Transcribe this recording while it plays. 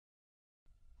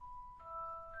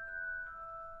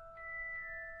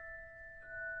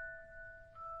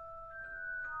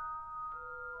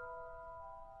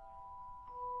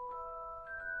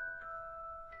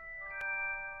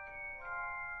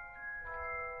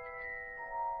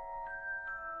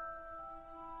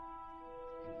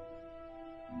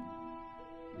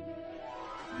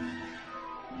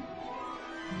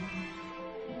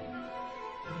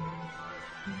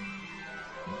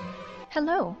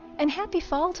Hello, and happy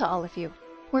fall to all of you.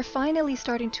 We're finally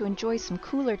starting to enjoy some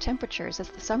cooler temperatures as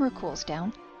the summer cools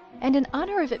down, and in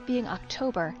honor of it being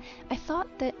October, I thought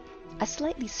that a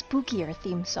slightly spookier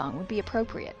theme song would be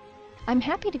appropriate. I'm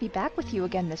happy to be back with you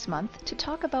again this month to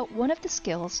talk about one of the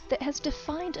skills that has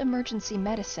defined emergency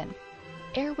medicine,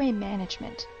 airway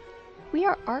management. We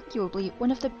are arguably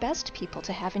one of the best people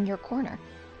to have in your corner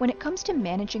when it comes to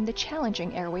managing the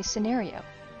challenging airway scenario.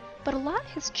 But a lot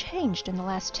has changed in the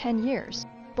last 10 years,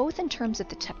 both in terms of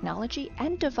the technology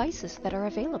and devices that are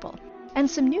available. And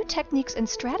some new techniques and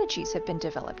strategies have been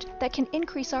developed that can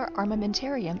increase our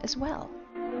armamentarium as well.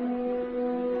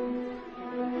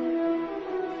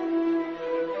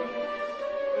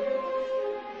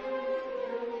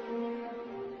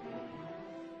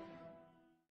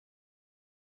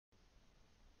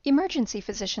 Emergency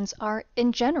physicians are,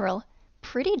 in general,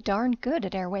 pretty darn good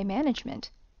at airway management.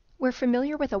 We're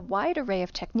familiar with a wide array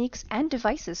of techniques and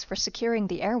devices for securing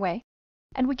the airway,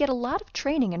 and we get a lot of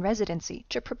training in residency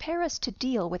to prepare us to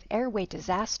deal with airway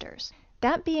disasters.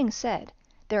 That being said,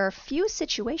 there are few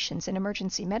situations in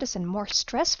emergency medicine more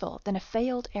stressful than a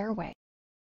failed airway.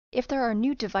 If there are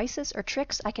new devices or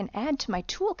tricks I can add to my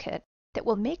toolkit that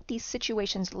will make these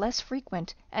situations less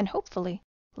frequent and hopefully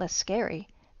less scary,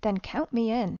 then count me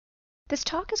in. This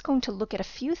talk is going to look at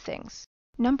a few things.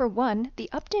 Number one, the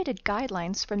updated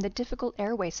guidelines from the Difficult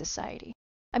Airway Society.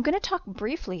 I'm going to talk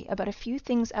briefly about a few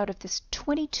things out of this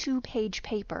 22-page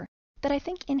paper that I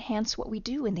think enhance what we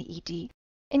do in the ED,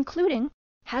 including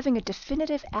having a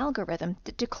definitive algorithm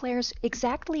that declares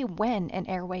exactly when an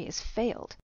airway is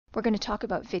failed. We're going to talk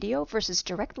about video versus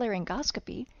direct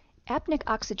laryngoscopy, apneic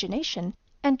oxygenation,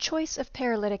 and choice of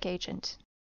paralytic agent.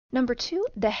 Number two,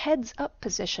 the heads-up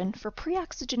position for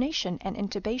pre-oxygenation and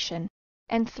intubation.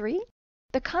 And three,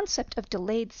 the concept of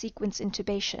delayed sequence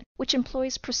intubation, which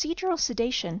employs procedural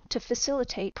sedation to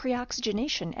facilitate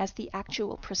pre-oxygenation as the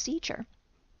actual procedure.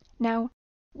 Now,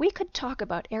 we could talk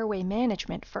about airway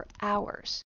management for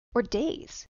hours or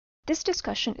days. This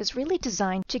discussion is really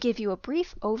designed to give you a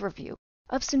brief overview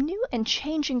of some new and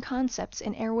changing concepts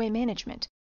in airway management.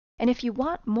 And if you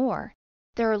want more,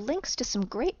 there are links to some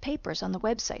great papers on the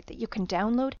website that you can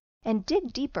download and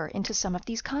dig deeper into some of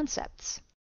these concepts.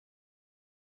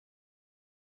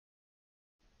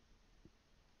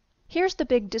 Here's the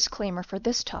big disclaimer for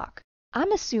this talk.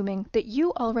 I'm assuming that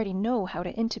you already know how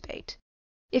to intubate.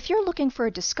 If you're looking for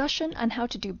a discussion on how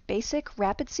to do basic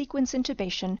rapid sequence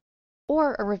intubation,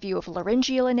 or a review of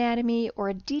laryngeal anatomy, or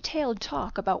a detailed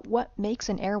talk about what makes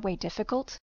an airway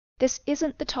difficult, this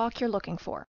isn't the talk you're looking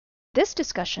for. This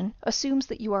discussion assumes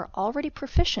that you are already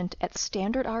proficient at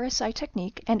standard RSI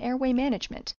technique and airway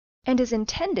management, and is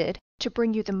intended to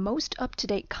bring you the most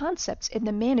up-to-date concepts in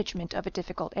the management of a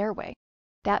difficult airway.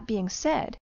 That being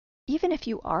said, even if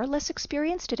you are less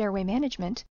experienced at airway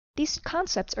management, these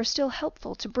concepts are still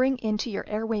helpful to bring into your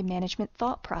airway management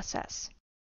thought process.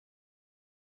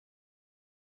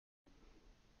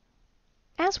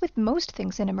 As with most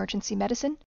things in emergency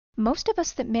medicine, most of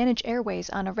us that manage airways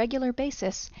on a regular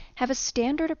basis have a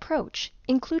standard approach,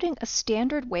 including a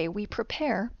standard way we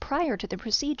prepare prior to the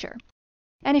procedure.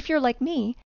 And if you're like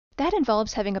me, that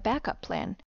involves having a backup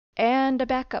plan, and a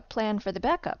backup plan for the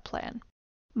backup plan.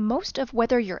 Most of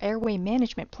whether your airway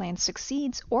management plan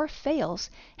succeeds or fails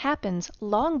happens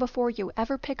long before you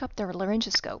ever pick up the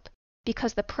laryngoscope,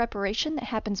 because the preparation that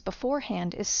happens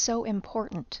beforehand is so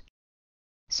important.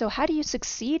 So how do you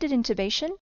succeed at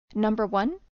intubation? Number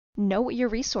one, know what your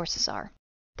resources are.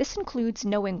 This includes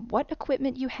knowing what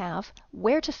equipment you have,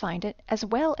 where to find it, as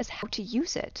well as how to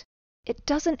use it. It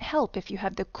doesn't help if you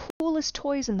have the coolest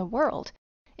toys in the world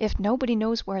if nobody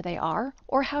knows where they are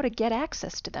or how to get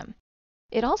access to them.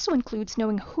 It also includes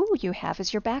knowing who you have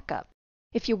as your backup.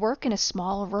 If you work in a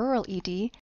small rural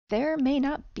ED, there may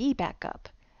not be backup.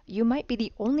 You might be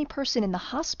the only person in the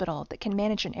hospital that can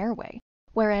manage an airway,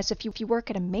 whereas if you work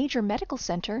at a major medical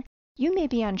center, you may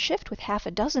be on shift with half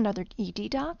a dozen other ED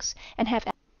docs and have...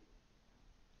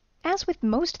 As with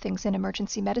most things in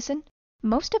emergency medicine,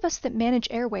 most of us that manage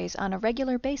airways on a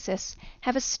regular basis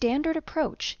have a standard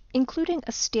approach, including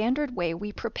a standard way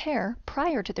we prepare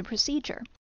prior to the procedure.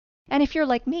 And if you're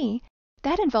like me,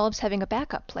 that involves having a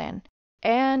backup plan,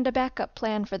 and a backup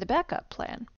plan for the backup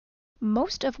plan.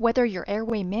 Most of whether your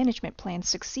airway management plan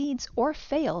succeeds or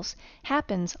fails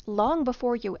happens long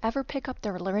before you ever pick up the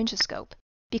laryngoscope,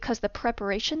 because the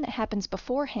preparation that happens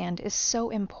beforehand is so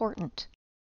important.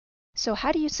 So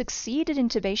how do you succeed at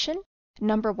intubation?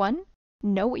 Number one,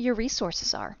 know what your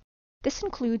resources are. This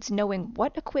includes knowing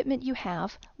what equipment you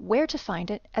have, where to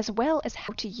find it, as well as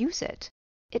how to use it.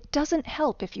 It doesn't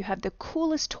help if you have the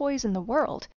coolest toys in the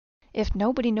world if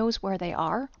nobody knows where they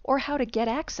are or how to get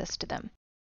access to them.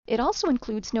 It also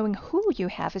includes knowing who you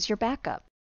have as your backup.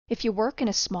 If you work in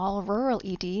a small rural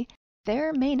ED,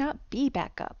 there may not be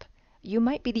backup. You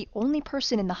might be the only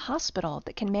person in the hospital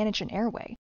that can manage an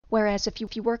airway, whereas if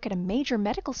you work at a major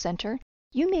medical center,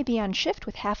 you may be on shift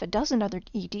with half a dozen other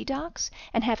ED docs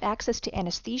and have access to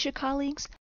anesthesia colleagues,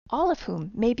 all of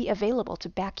whom may be available to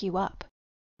back you up.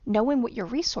 Knowing what your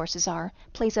resources are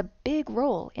plays a big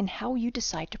role in how you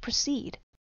decide to proceed.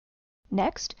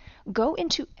 Next, go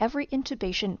into every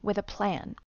intubation with a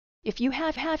plan. If you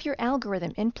have your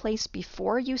algorithm in place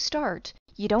before you start,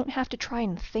 you don't have to try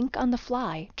and think on the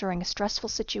fly during a stressful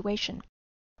situation.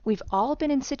 We've all been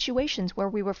in situations where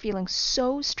we were feeling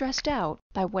so stressed out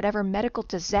by whatever medical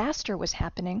disaster was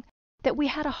happening that we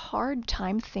had a hard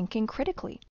time thinking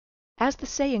critically. As the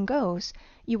saying goes,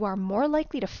 you are more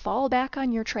likely to fall back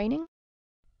on your training.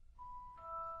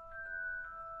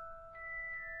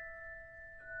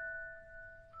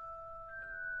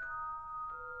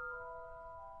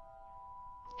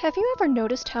 Have you ever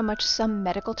noticed how much some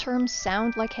medical terms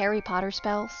sound like Harry Potter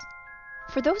spells?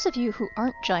 For those of you who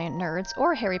aren't giant nerds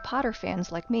or Harry Potter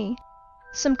fans like me,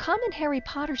 some common Harry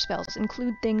Potter spells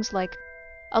include things like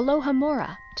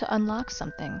Alohomora to unlock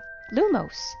something,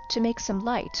 Lumos to make some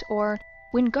light, or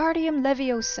Wingardium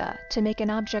Leviosa to make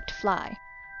an object fly.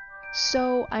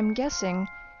 So I'm guessing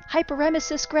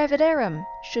Hyperemesis Gravidarum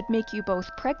should make you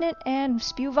both pregnant and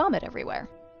spew vomit everywhere.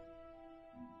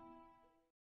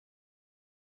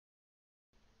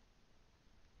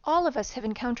 All of us have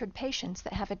encountered patients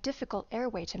that have a difficult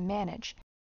airway to manage.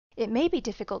 It may be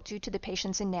difficult due to the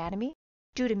patient's anatomy,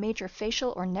 due to major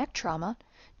facial or neck trauma,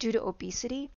 due to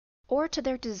obesity, or to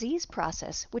their disease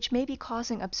process, which may be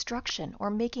causing obstruction or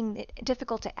making it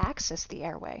difficult to access the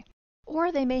airway.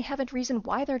 Or they may have a reason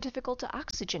why they're difficult to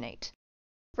oxygenate.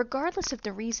 Regardless of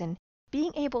the reason,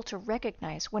 being able to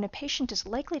recognize when a patient is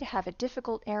likely to have a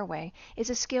difficult airway is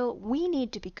a skill we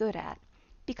need to be good at,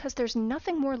 because there's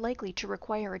nothing more likely to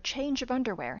require a change of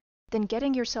underwear than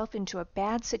getting yourself into a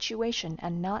bad situation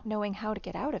and not knowing how to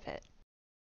get out of it.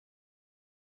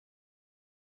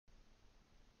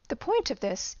 The point of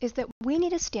this is that we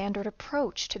need a standard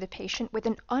approach to the patient with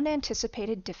an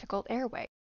unanticipated difficult airway.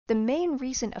 The main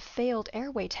reason a failed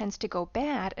airway tends to go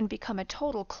bad and become a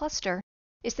total cluster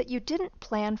is that you didn't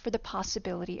plan for the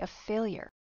possibility of failure.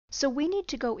 So we need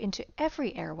to go into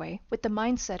every airway with the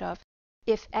mindset of,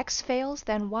 if X fails,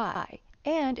 then Y,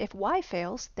 and if Y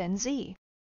fails, then Z.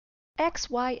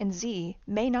 X, Y, and Z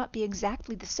may not be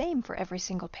exactly the same for every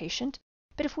single patient,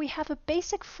 but if we have a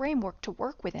basic framework to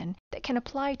work within that can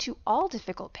apply to all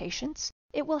difficult patients,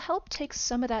 it will help take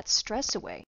some of that stress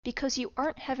away because you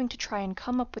aren't having to try and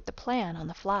come up with the plan on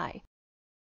the fly.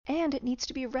 And it needs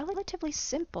to be relatively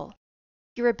simple.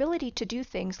 Your ability to do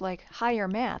things like higher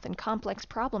math and complex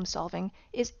problem solving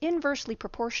is inversely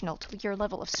proportional to your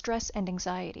level of stress and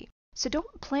anxiety. So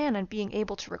don't plan on being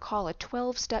able to recall a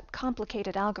 12-step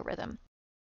complicated algorithm.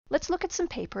 Let's look at some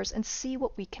papers and see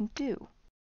what we can do.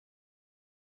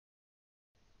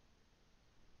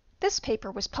 This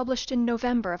paper was published in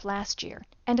November of last year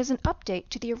and is an update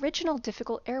to the original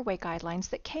difficult airway guidelines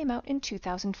that came out in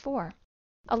 2004.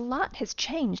 A lot has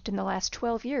changed in the last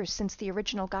 12 years since the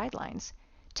original guidelines.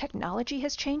 Technology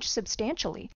has changed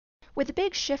substantially, with a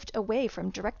big shift away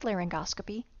from direct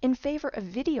laryngoscopy in favor of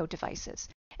video devices,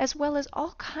 as well as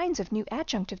all kinds of new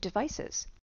adjunctive devices.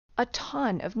 A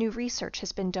ton of new research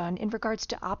has been done in regards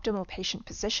to optimal patient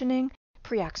positioning,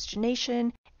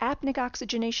 pre-oxygenation, apneic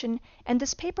oxygenation, and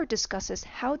this paper discusses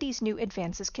how these new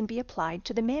advances can be applied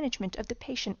to the management of the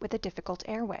patient with a difficult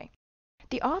airway.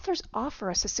 The authors offer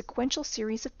us a sequential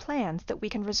series of plans that we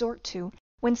can resort to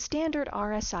when standard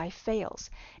RSI fails,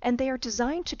 and they are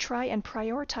designed to try and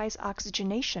prioritize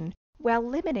oxygenation while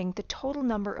limiting the total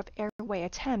number of airway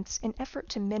attempts in effort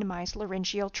to minimize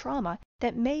laryngeal trauma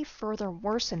that may further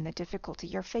worsen the difficulty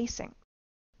you're facing.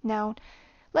 Now,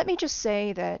 let me just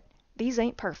say that these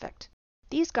ain't perfect.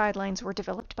 These guidelines were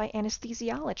developed by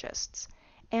anesthesiologists,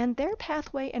 and their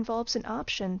pathway involves an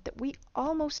option that we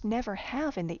almost never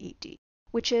have in the ED,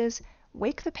 which is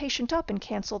wake the patient up and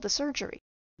cancel the surgery.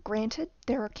 Granted,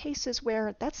 there are cases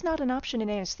where that's not an option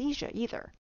in anesthesia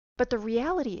either. But the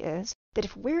reality is that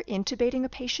if we're intubating a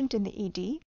patient in the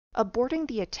ED, aborting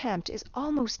the attempt is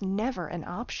almost never an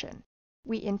option.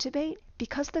 We intubate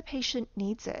because the patient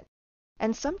needs it.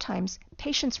 And sometimes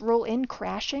patients roll in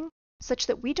crashing such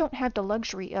that we don't have the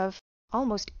luxury of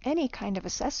almost any kind of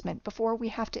assessment before we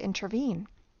have to intervene.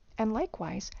 And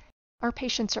likewise, our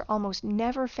patients are almost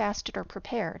never fasted or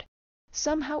prepared.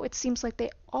 Somehow it seems like they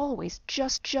always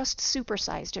just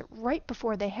supersized it right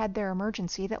before they had their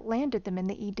emergency that landed them in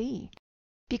the ED.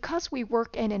 Because we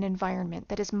work in an environment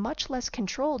that is much less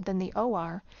controlled than the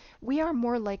OR, we are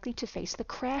more likely to face the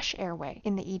crash airway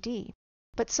in the ED,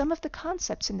 but some of the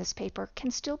concepts in this paper can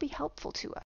still be helpful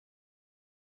to us.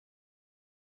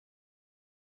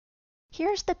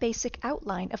 Here's the basic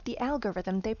outline of the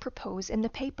algorithm they propose in the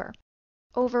paper.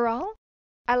 Overall,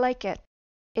 I like it.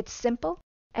 It's simple,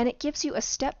 and it gives you a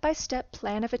step-by-step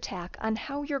plan of attack on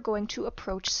how you're going to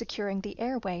approach securing the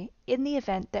airway in the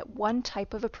event that one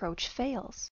type of approach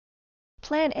fails.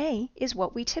 Plan A is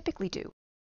what we typically do.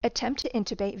 Attempt to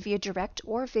intubate via direct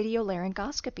or video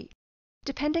laryngoscopy.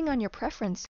 Depending on your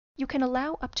preference, you can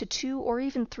allow up to 2 or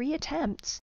even 3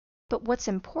 attempts. But what's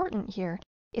important here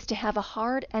is to have a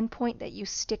hard endpoint that you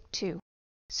stick to.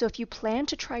 So if you plan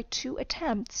to try 2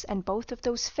 attempts and both of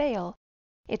those fail,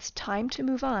 it's time to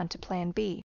move on to Plan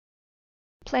B.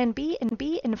 Plan B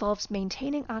involves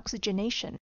maintaining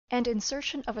oxygenation and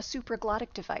insertion of a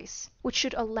supraglottic device, which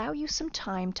should allow you some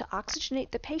time to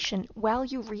oxygenate the patient while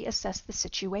you reassess the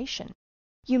situation.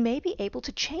 You may be able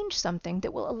to change something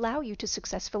that will allow you to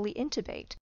successfully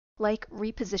intubate, like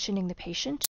repositioning the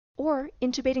patient or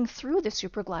intubating through the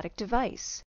supraglottic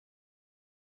device.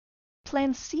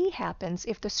 Plan C happens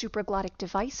if the supraglottic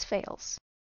device fails.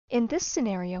 In this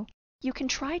scenario, you can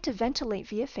try to ventilate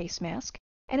via face mask,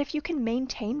 and if you can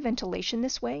maintain ventilation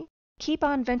this way, keep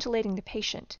on ventilating the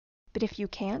patient. But if you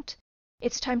can't,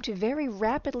 it's time to very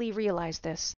rapidly realize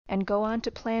this and go on to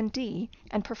Plan D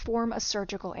and perform a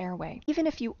surgical airway. Even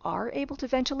if you are able to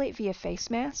ventilate via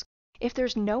face mask, if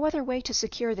there's no other way to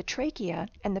secure the trachea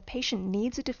and the patient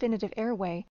needs a definitive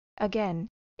airway, again,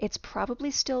 it's probably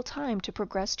still time to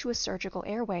progress to a surgical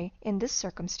airway in this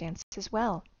circumstance as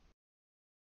well.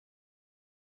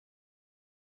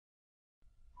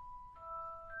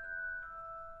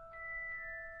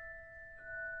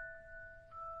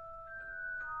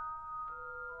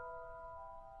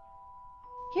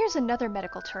 Here's another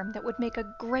medical term that would make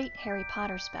a great Harry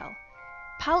Potter spell.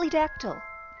 Polydactyl,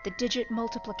 the digit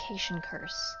multiplication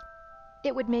curse.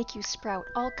 It would make you sprout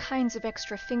all kinds of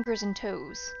extra fingers and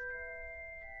toes.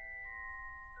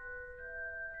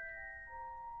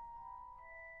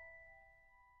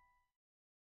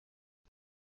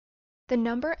 The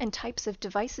number and types of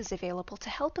devices available to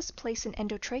help us place an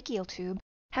endotracheal tube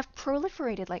have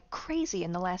proliferated like crazy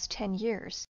in the last 10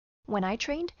 years. When I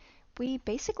trained, we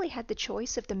basically had the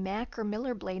choice of the Mac or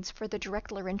Miller blades for the direct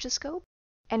laryngoscope,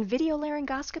 and video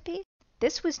laryngoscopy.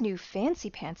 This was new fancy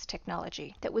pants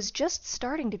technology that was just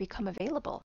starting to become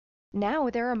available. Now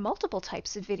there are multiple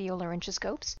types of video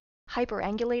laryngoscopes,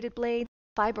 hyperangulated blades,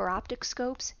 fiber optic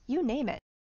scopes, you name it.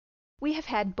 We have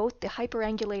had both the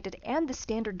hyperangulated and the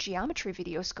standard geometry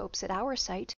video scopes at our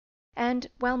site, and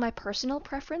while my personal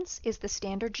preference is the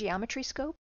standard geometry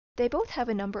scope, they both have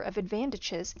a number of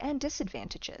advantages and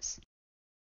disadvantages.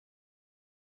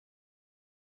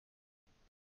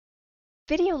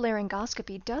 Video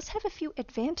laryngoscopy does have a few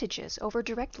advantages over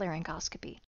direct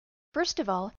laryngoscopy. First of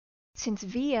all, since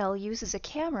VL uses a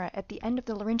camera at the end of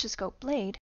the laryngoscope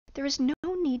blade, there is no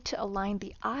need to align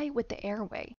the eye with the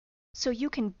airway, so you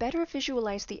can better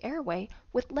visualize the airway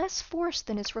with less force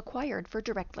than is required for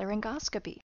direct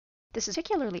laryngoscopy. This is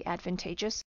particularly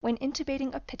advantageous when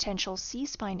intubating a potential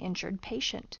C-spine injured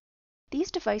patient.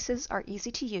 These devices are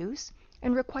easy to use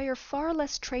and require far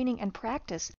less training and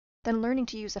practice than learning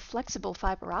to use a flexible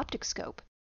fiber optic scope.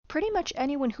 Pretty much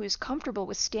anyone who is comfortable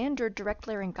with standard direct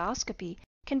laryngoscopy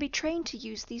can be trained to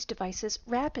use these devices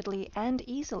rapidly and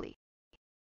easily.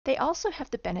 They also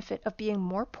have the benefit of being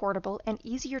more portable and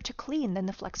easier to clean than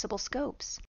the flexible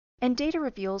scopes. And data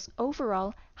reveals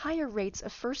overall higher rates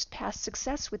of first-pass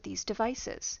success with these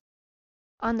devices.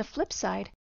 On the flip side,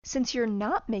 since you're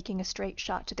not making a straight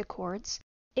shot to the cords,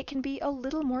 it can be a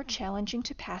little more challenging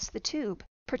to pass the tube,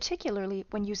 particularly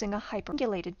when using a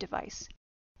hyperangulated device.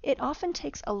 It often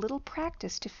takes a little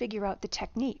practice to figure out the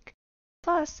technique.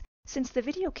 Plus, since the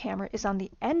video camera is on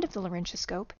the end of the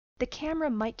laryngoscope, the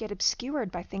camera might get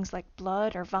obscured by things like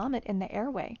blood or vomit in the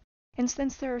airway. And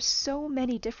since there are so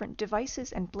many different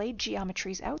devices and blade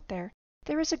geometries out there,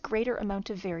 there is a greater amount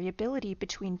of variability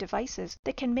between devices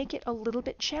that can make it a little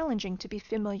bit challenging to be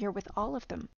familiar with all of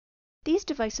them. These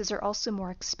devices are also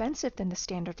more expensive than the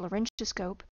standard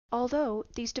laryngoscope, although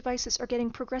these devices are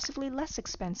getting progressively less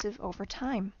expensive over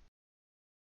time.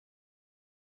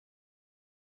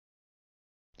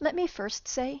 Let me first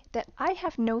say that I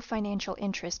have no financial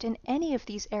interest in any of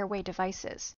these airway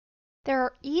devices. There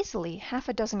are easily half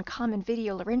a dozen common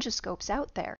video laryngoscopes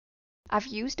out there. I've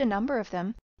used a number of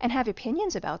them and have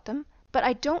opinions about them, but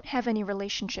I don't have any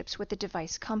relationships with the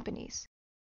device companies.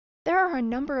 There are a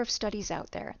number of studies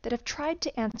out there that have tried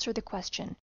to answer the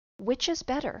question, which is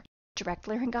better, direct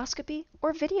laryngoscopy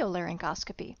or video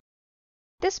laryngoscopy.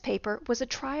 This paper was a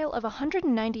trial of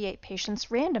 198 patients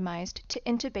randomized to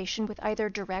intubation with either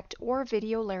direct or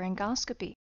video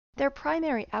laryngoscopy. Their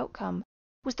primary outcome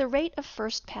was the rate of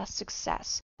first-pass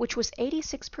success, which was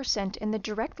 86% in the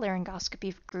direct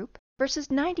laryngoscopy group versus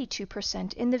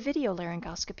 92% in the video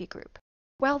laryngoscopy group.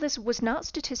 While this was not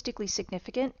statistically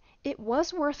significant, it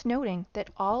was worth noting that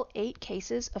all 8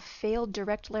 cases of failed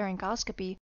direct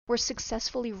laryngoscopy were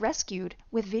successfully rescued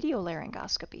with video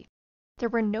laryngoscopy. There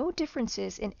were no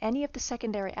differences in any of the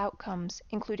secondary outcomes,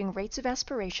 including rates of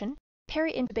aspiration,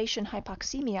 peri-intubation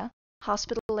hypoxemia,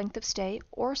 hospital length of stay,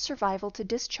 or survival to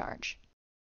discharge.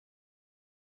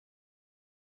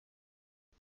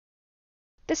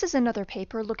 This is another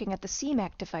paper looking at the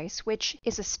CMAC device, which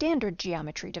is a standard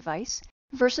geometry device,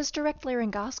 versus direct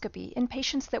laryngoscopy in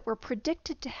patients that were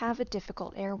predicted to have a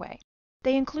difficult airway.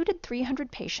 They included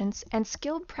 300 patients, and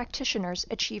skilled practitioners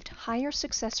achieved higher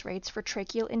success rates for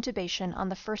tracheal intubation on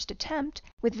the first attempt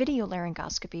with video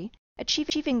laryngoscopy,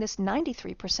 achieving this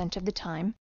 93% of the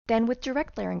time, than with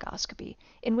direct laryngoscopy,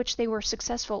 in which they were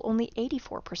successful only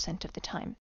 84% of the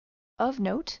time. Of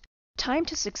note, time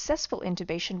to successful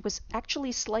intubation was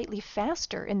actually slightly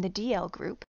faster in the DL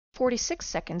group, 46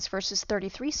 seconds versus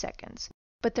 33 seconds,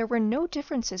 but there were no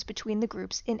differences between the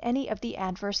groups in any of the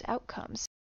adverse outcomes.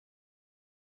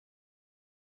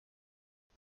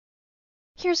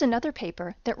 Here's another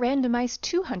paper that randomized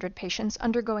 200 patients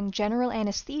undergoing general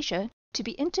anesthesia to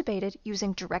be intubated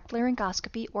using direct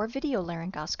laryngoscopy or video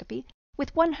laryngoscopy,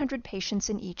 with 100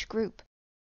 patients in each group.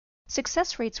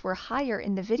 Success rates were higher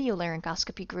in the video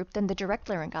laryngoscopy group than the direct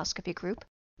laryngoscopy group,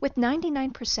 with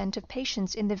 99% of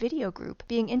patients in the video group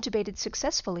being intubated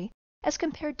successfully as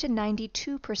compared to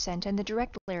 92% in the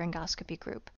direct laryngoscopy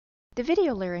group. The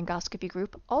video laryngoscopy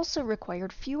group also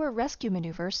required fewer rescue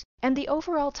maneuvers, and the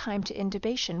overall time to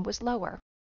intubation was lower.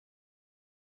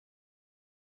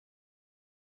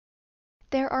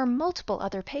 There are multiple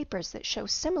other papers that show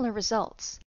similar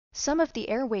results. Some of the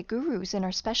airway gurus in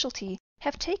our specialty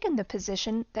have taken the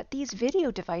position that these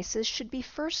video devices should be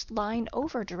first line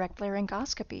over direct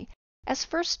laryngoscopy, as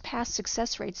first-pass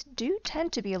success rates do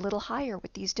tend to be a little higher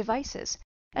with these devices,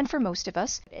 and for most of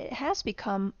us, it has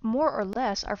become more or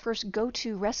less our first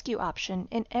go-to rescue option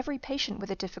in every patient with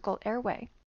a difficult airway.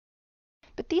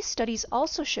 But these studies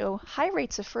also show high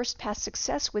rates of first-pass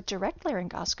success with direct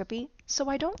laryngoscopy, so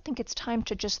I don't think it's time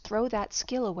to just throw that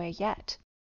skill away yet.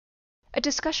 A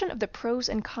discussion of the pros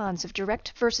and cons of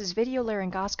direct versus video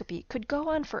laryngoscopy could go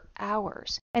on for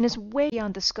hours and is way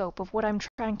beyond the scope of what I'm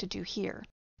trying to do here.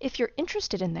 If you're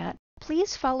interested in that,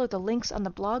 please follow the links on the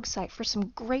blog site for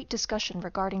some great discussion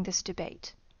regarding this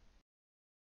debate.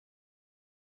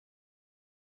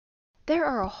 There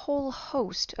are a whole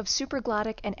host of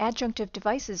supraglottic and adjunctive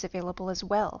devices available as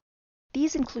well.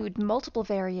 These include multiple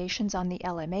variations on the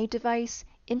LMA device,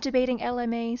 intubating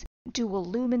LMAs, dual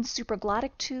lumen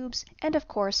supraglottic tubes, and of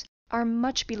course, our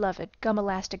much beloved gum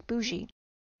elastic bougie.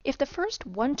 If the first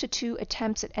 1 to 2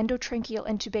 attempts at endotracheal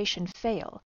intubation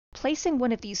fail, placing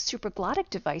one of these supraglottic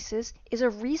devices is a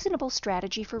reasonable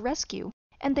strategy for rescue,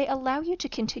 and they allow you to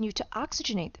continue to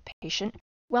oxygenate the patient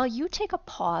while you take a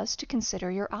pause to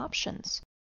consider your options.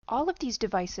 All of these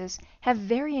devices have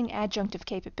varying adjunctive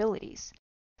capabilities.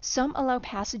 Some allow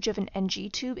passage of an NG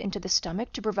tube into the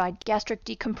stomach to provide gastric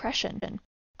decompression.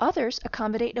 Others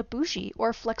accommodate a bougie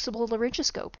or flexible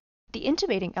laryngoscope. The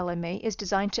intubating LMA is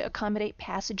designed to accommodate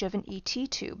passage of an ET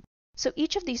tube. So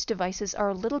each of these devices are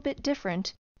a little bit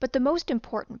different, but the most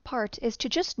important part is to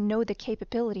just know the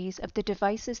capabilities of the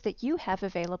devices that you have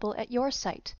available at your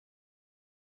site.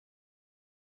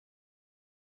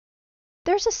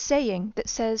 There's a saying that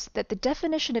says that the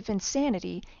definition of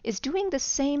insanity is doing the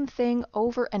same thing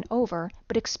over and over,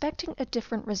 but expecting a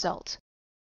different result.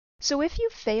 So if you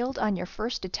failed on your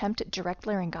first attempt at direct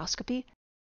laryngoscopy,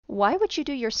 why would you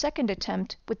do your second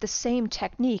attempt with the same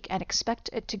technique and expect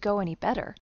it to go any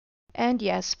better? And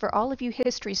yes, for all of you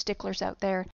history sticklers out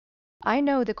there, I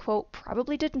know the quote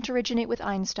probably didn't originate with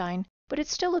Einstein, but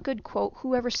it's still a good quote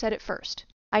whoever said it first.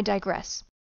 I digress.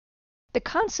 The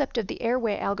concept of the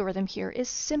airway algorithm here is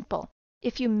simple.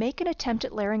 If you make an attempt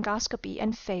at laryngoscopy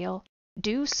and fail,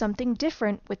 do something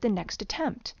different with the next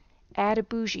attempt. Add a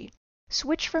bougie.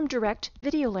 Switch from direct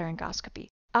video laryngoscopy.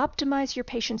 Optimize your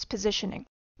patient's positioning.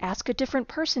 Ask a different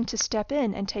person to step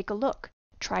in and take a look.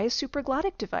 Try a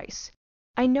supraglottic device.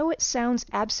 I know it sounds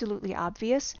absolutely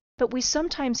obvious, but we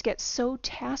sometimes get so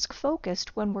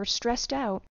task-focused when we're stressed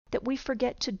out that we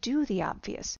forget to do the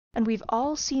obvious, and we've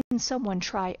all seen someone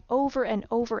try over and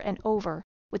over and over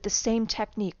with the same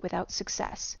technique without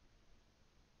success.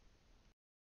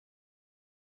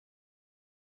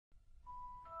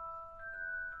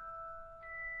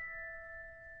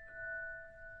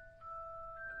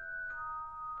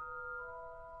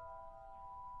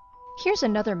 Here's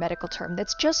another medical term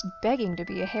that's just begging to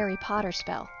be a Harry Potter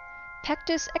spell: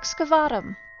 pectus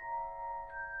excavatum.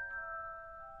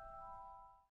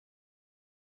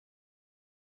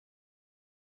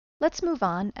 Let's move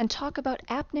on and talk about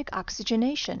apneic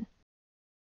oxygenation.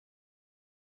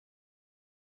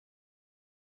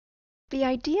 The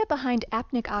idea behind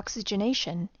apneic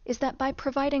oxygenation is that by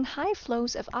providing high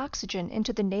flows of oxygen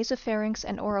into the nasopharynx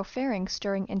and oropharynx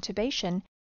during intubation,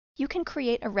 you can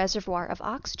create a reservoir of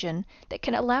oxygen that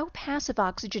can allow passive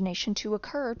oxygenation to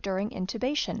occur during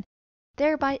intubation,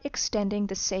 thereby extending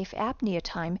the safe apnea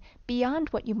time beyond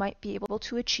what you might be able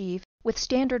to achieve with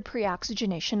standard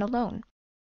pre-oxygenation alone.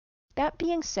 That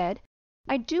being said,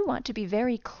 I do want to be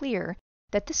very clear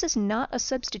that this is not a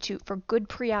substitute for good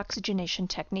pre-oxygenation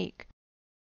technique.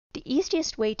 The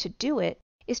easiest way to do it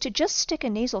is to just stick a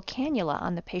nasal cannula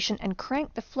on the patient and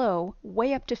crank the flow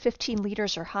way up to 15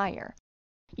 liters or higher.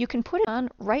 You can put it on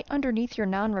right underneath your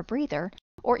non-rebreather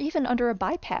or even under a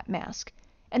BiPAP mask,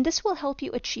 and this will help you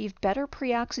achieve better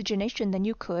pre-oxygenation than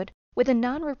you could with a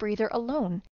non-rebreather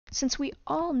alone, since we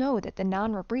all know that the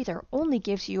non-rebreather only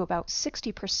gives you about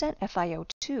 60%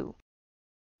 FiO2.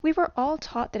 We were all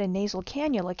taught that a nasal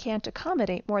cannula can't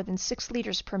accommodate more than 6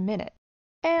 liters per minute,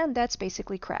 and that's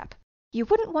basically crap. You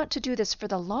wouldn't want to do this for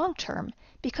the long term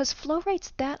because flow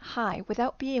rates that high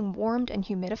without being warmed and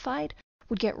humidified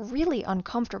would get really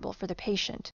uncomfortable for the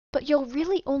patient. But you'll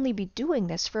really only be doing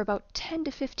this for about 10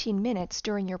 to 15 minutes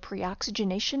during your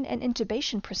pre-oxygenation and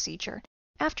intubation procedure,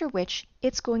 after which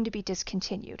it's going to be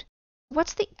discontinued.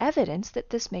 What's the evidence that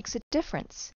this makes a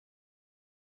difference?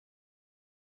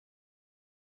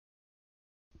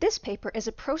 This paper is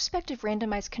a prospective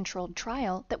randomized controlled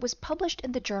trial that was published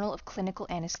in the Journal of Clinical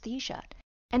Anesthesia,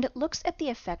 and it looks at the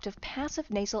effect of passive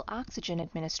nasal oxygen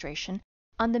administration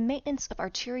on the maintenance of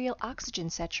arterial oxygen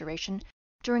saturation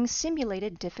during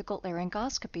simulated difficult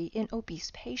laryngoscopy in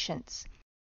obese patients.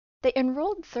 They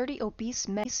enrolled 30 obese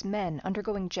men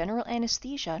undergoing general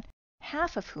anesthesia,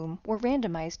 half of whom were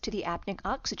randomized to the apneic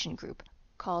oxygen group,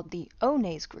 called the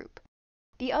ONASE group.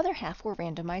 The other half were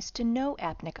randomized to no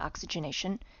apneic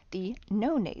oxygenation, the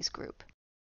NO-NASE group.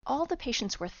 All the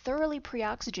patients were thoroughly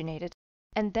pre-oxygenated,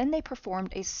 and then they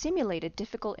performed a simulated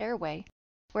difficult airway,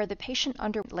 where the patient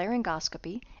underwent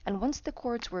laryngoscopy, and once the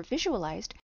cords were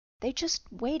visualized, they just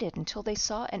waited until they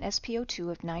saw an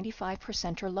SpO2 of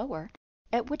 95% or lower,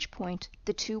 at which point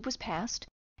the tube was passed,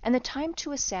 and the time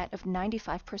to a sat of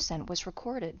 95% was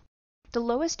recorded. The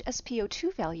lowest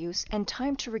SpO2 values and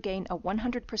time to regain a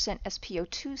 100%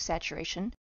 SpO2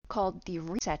 saturation, called the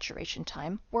resaturation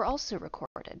time, were also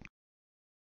recorded.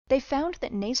 They found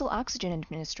that nasal oxygen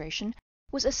administration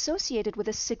was associated with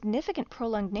a significant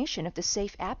prolongation of the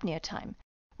safe apnea time,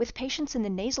 with patients in the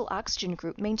nasal oxygen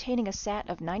group maintaining a sat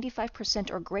of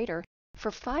 95% or greater for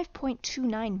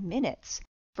 5.29 minutes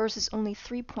versus only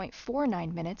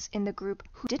 3.49 minutes in the group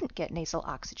who didn't get nasal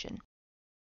oxygen.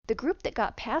 The group that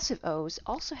got passive O's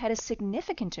also had a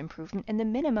significant improvement in the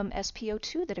minimum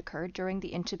SpO2 that occurred during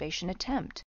the intubation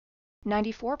attempt,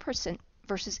 94%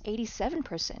 versus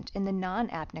 87% in the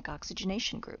non-apneic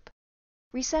oxygenation group.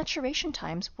 Resaturation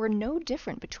times were no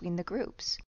different between the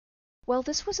groups. While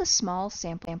this was a small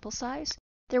sample size,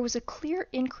 there was a clear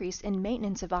increase in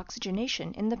maintenance of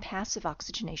oxygenation in the passive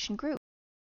oxygenation group.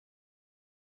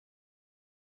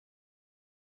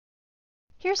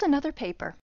 Here's another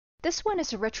paper. This one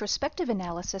is a retrospective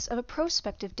analysis of a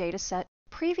prospective data set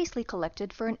previously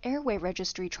collected for an airway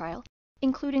registry trial,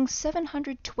 including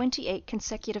 728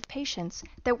 consecutive patients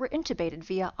that were intubated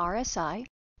via RSI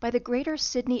by the Greater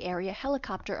Sydney Area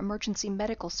Helicopter Emergency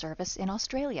Medical Service in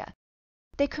Australia.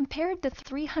 They compared the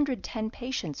 310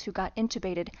 patients who got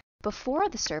intubated before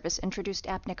the service introduced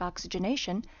apneic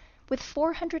oxygenation with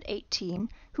 418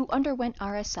 who underwent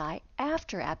RSI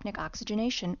after apneic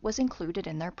oxygenation was included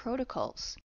in their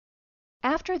protocols.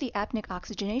 After the apneic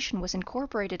oxygenation was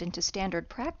incorporated into standard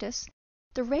practice,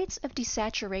 the rates of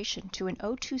desaturation to an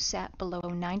O2 sat below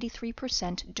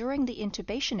 93% during the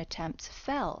intubation attempts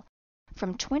fell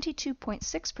from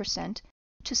 22.6%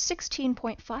 to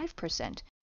 16.5%,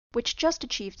 which just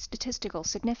achieved statistical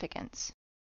significance.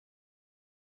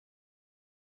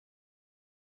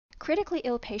 Critically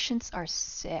ill patients are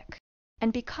sick,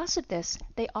 and because of this,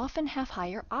 they often have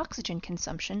higher oxygen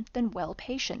consumption than well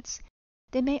patients.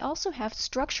 They may also have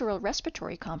structural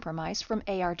respiratory compromise from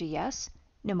ARDS,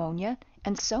 pneumonia,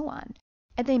 and so on,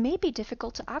 and they may be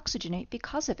difficult to oxygenate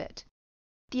because of it.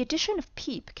 The addition of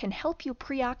PEEP can help you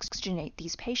pre-oxygenate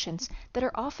these patients that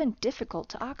are often difficult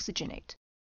to oxygenate.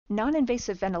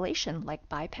 Non-invasive ventilation like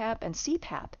BiPAP and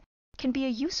CPAP can be a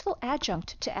useful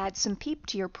adjunct to add some PEEP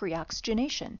to your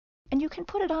pre-oxygenation, and you can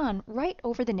put it on right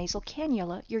over the nasal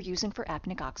cannula you're using for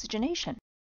apneic oxygenation.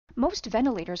 Most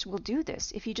ventilators will do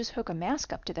this if you just hook a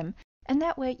mask up to them, and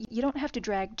that way you don't have to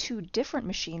drag two different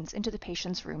machines into the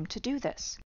patient's room to do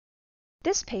this.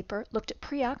 This paper looked at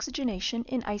pre-oxygenation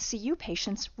in ICU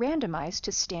patients randomized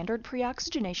to standard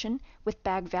pre-oxygenation with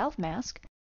bag valve mask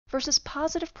versus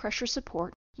positive pressure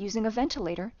support using a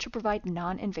ventilator to provide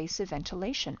non-invasive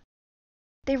ventilation.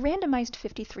 They randomized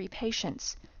 53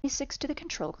 patients, 26 to the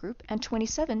control group and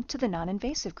 27 to the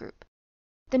non-invasive group.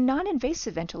 The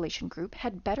non-invasive ventilation group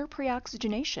had better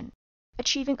pre-oxygenation,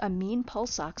 achieving a mean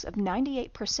pulse ox of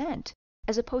 98%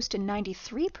 as opposed to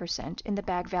 93% in the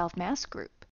bag valve mask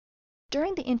group.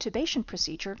 During the intubation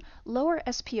procedure, lower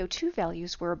SpO2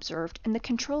 values were observed in the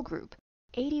control group,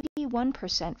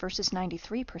 81% versus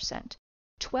 93%.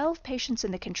 12 patients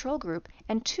in the control group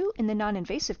and 2 in the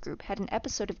non-invasive group had an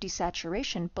episode of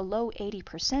desaturation below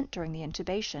 80% during the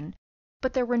intubation,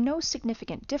 but there were no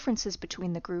significant differences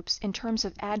between the groups in terms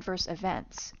of adverse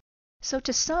events. So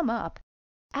to sum up,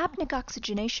 apneic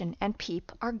oxygenation and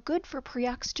PEEP are good for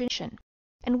pre-oxygenation,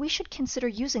 and we should consider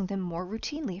using them more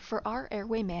routinely for our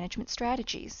airway management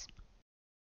strategies.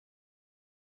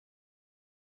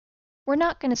 We're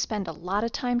not going to spend a lot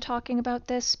of time talking about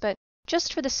this, but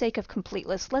just for the sake of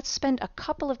completeness, let's spend a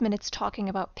couple of minutes talking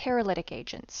about paralytic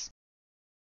agents.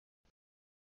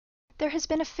 There has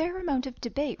been a fair amount of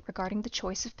debate regarding the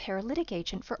choice of paralytic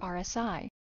agent for RSI.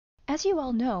 As you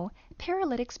all know,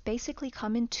 paralytics basically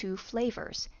come in two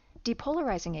flavors,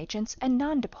 depolarizing agents and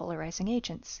non-depolarizing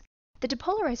agents. The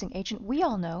depolarizing agent we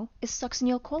all know is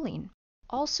succinylcholine,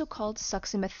 also called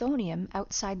succinylmethonium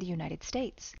outside the United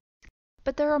States.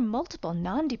 But there are multiple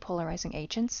non-depolarizing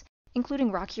agents,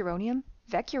 including rocuronium,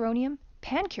 vecuronium,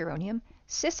 pancuronium,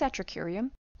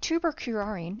 cisatracurium,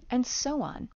 tubercurarine, and so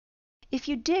on. If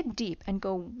you dig deep and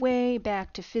go way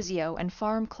back to physio and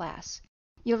pharm class,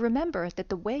 you'll remember that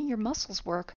the way your muscles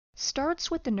work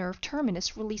starts with the nerve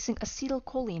terminus releasing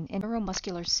acetylcholine in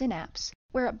neuromuscular synapse,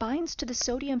 where it binds to the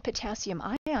sodium-potassium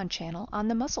ion channel on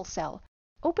the muscle cell,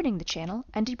 opening the channel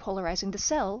and depolarizing the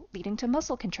cell, leading to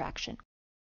muscle contraction.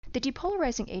 The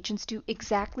depolarizing agents do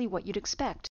exactly what you'd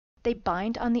expect. They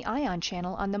bind on the ion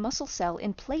channel on the muscle cell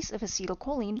in place of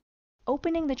acetylcholine,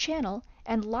 opening the channel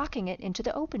and locking it into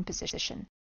the open position,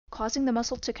 causing the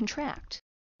muscle to contract.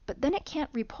 But then it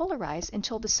can't repolarize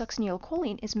until the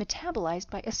succinylcholine is metabolized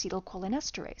by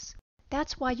acetylcholinesterase.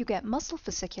 That's why you get muscle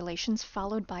fasciculations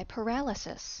followed by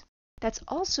paralysis. That's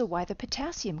also why the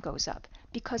potassium goes up,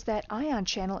 because that ion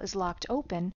channel is locked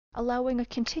open, allowing a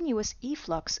continuous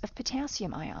efflux of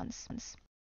potassium ions.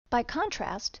 By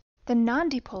contrast, the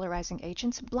non-depolarizing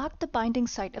agents block the binding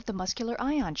site of the muscular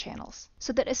ion channels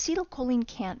so that acetylcholine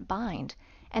can't bind,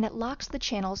 and it locks the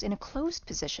channels in a closed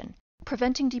position,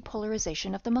 preventing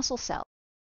depolarization of the muscle cell.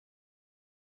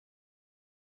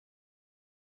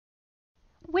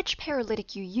 Which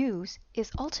paralytic you use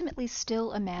is ultimately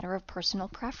still a matter of personal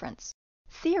preference.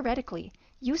 Theoretically,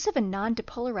 use of a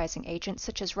non-depolarizing agent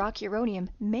such as rocuronium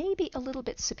may be a little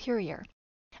bit superior.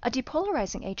 A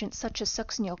depolarizing agent such as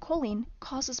succinylcholine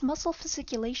causes muscle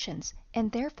fasciculations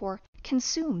and therefore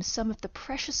consumes some of the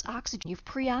precious oxygen you've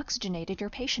pre-oxygenated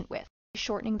your patient with,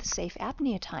 shortening the safe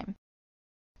apnea time.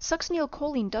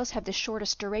 Succinylcholine does have the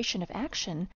shortest duration of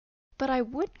action, but I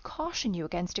would caution you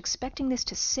against expecting this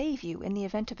to save you in the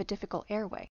event of a difficult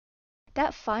airway.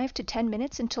 That 5 to 10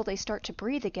 minutes until they start to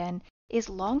breathe again is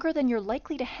longer than you're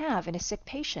likely to have in a sick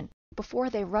patient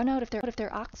before they run out of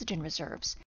their oxygen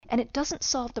reserves, and it doesn't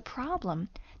solve the problem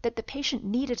that the patient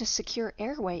needed a secure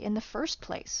airway in the first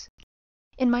place.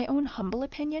 In my own humble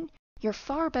opinion, you're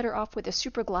far better off with a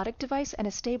supraglottic device and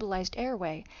a stabilized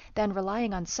airway than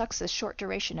relying on suc's short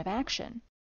duration of action.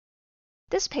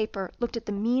 This paper looked at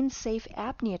the mean safe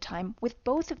apnea time with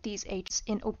both of these agents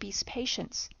in obese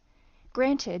patients.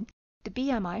 Granted, the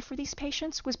BMI for these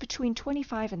patients was between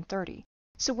 25 and 30,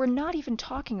 so we're not even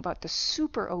talking about the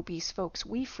super obese folks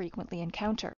we frequently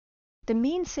encounter. The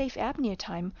mean safe apnea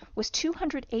time was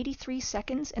 283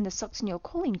 seconds in the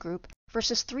succinylcholine group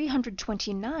versus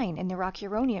 329 in the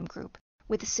rocuronium group,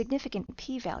 with a significant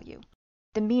p-value.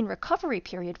 The mean recovery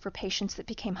period for patients that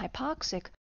became hypoxic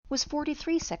was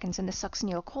 43 seconds in the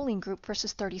succinylcholine group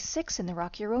versus 36 in the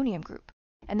rocuronium group,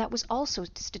 and that was also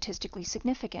statistically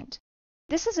significant.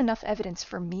 This is enough evidence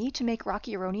for me to make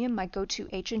rocuronium my go-to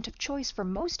agent of choice for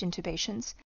most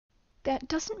intubations. That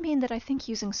doesn't mean that I think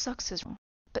using suc's is wrong,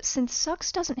 but since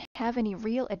suc's doesn't have any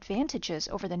real advantages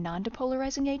over the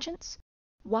non-depolarizing agents,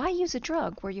 why use a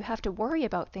drug where you have to worry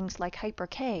about things like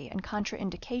hyper-K and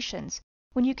contraindications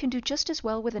when you can do just as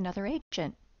well with another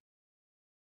agent?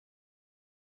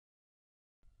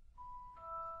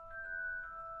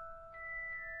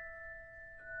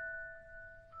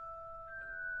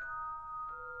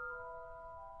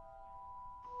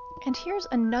 And here's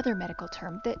another medical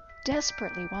term that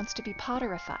desperately wants to be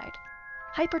Potterified: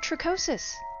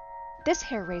 hypertrichosis. This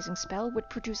hair-raising spell would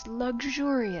produce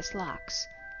luxurious locks,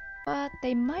 but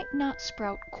they might not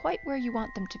sprout quite where you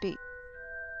want them to be.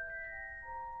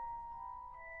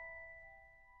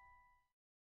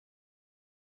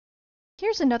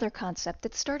 Here's another concept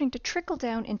that's starting to trickle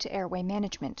down into airway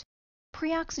management: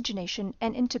 pre-oxygenation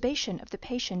and intubation of the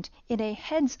patient in a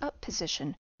heads-up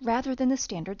position rather than the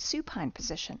standard supine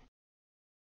position.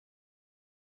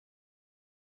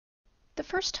 The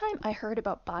first time I heard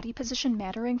about body position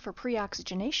mattering for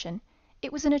pre-oxygenation,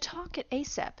 it was in a talk at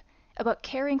ASEP about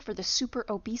caring for the super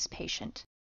obese patient.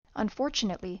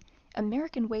 Unfortunately,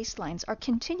 American waistlines are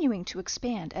continuing to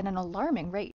expand at an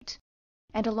alarming rate.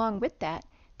 And along with that,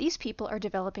 these people are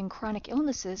developing chronic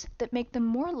illnesses that make them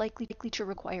more likely to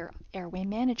require airway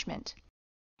management.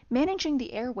 Managing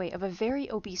the airway of a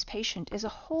very obese patient is a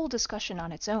whole discussion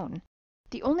on its own.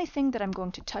 The only thing that I'm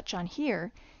going to touch on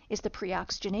here is the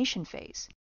pre-oxygenation phase.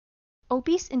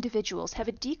 Obese individuals have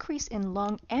a decrease in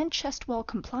lung and chest wall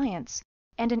compliance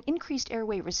and an increased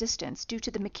airway resistance due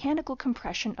to the mechanical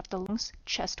compression of the lungs,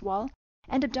 chest wall,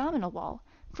 and abdominal wall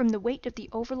from the weight of the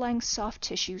overlying soft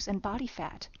tissues and body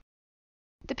fat.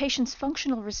 The patient's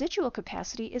functional residual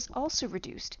capacity is also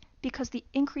reduced because the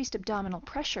increased abdominal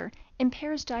pressure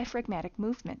impairs diaphragmatic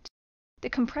movement. The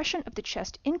compression of the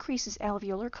chest increases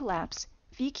alveolar collapse,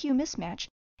 VQ mismatch,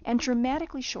 and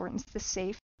dramatically shortens the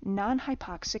safe,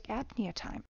 non-hypoxic apnea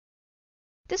time.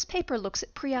 This paper looks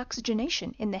at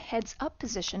pre-oxygenation in the heads-up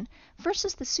position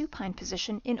versus the supine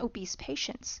position in obese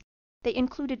patients. They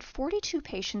included 42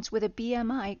 patients with a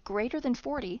BMI greater than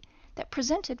 40 that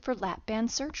presented for lap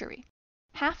band surgery.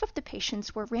 Half of the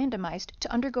patients were randomized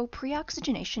to undergo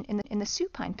pre-oxygenation in the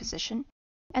supine position,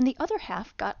 and the other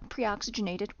half got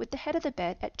pre-oxygenated with the head of the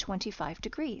bed at 25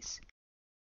 degrees.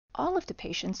 All of the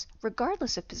patients,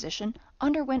 regardless of position,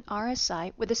 underwent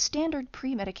RSI with a standard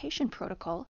pre-medication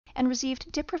protocol and received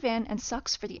Diprivan and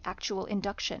Sux for the actual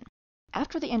induction.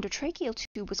 After the endotracheal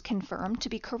tube was confirmed to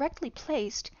be correctly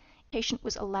placed, the patient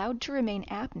was allowed to remain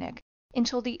apneic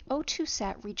until the O2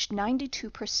 sat reached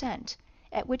 92%,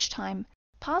 at which time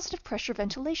positive pressure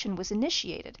ventilation was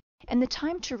initiated, and the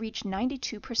time to reach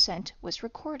 92% was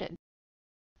recorded.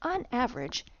 On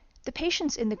average, the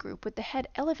patients in the group with the head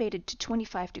elevated to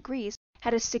 25 degrees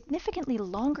had a significantly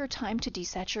longer time to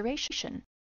desaturation,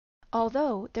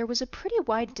 although there was a pretty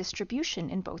wide distribution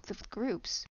in both of the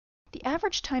groups. The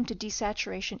average time to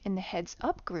desaturation in the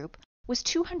heads-up group was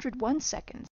 201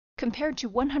 seconds, compared to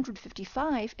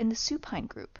 155 in the supine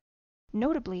group.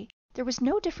 Notably, there was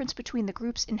no difference between the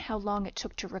groups in how long it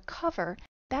took to recover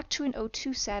back to an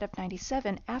O2 sat of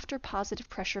 97 after positive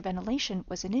pressure ventilation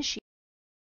was initiated.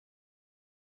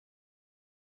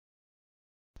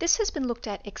 This has been looked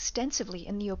at extensively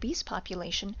in the obese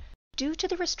population due to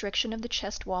the restriction of the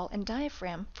chest wall and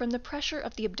diaphragm from the pressure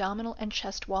of the abdominal and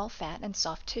chest wall fat and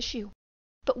soft tissue.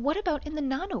 But what about in the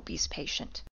non-obese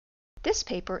patient? This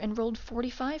paper enrolled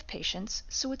 45 patients,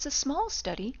 so it's a small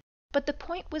study, but the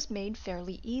point was made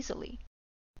fairly easily.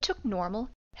 It took normal,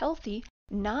 healthy,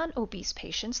 non-obese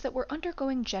patients that were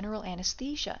undergoing general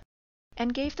anesthesia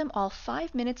and gave them all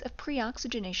 5 minutes of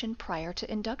pre-oxygenation prior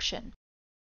to induction.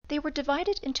 They were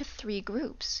divided into 3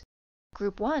 groups.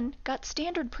 Group 1 got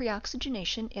standard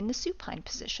pre-oxygenation in the supine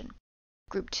position.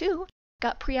 Group 2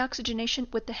 got pre-oxygenation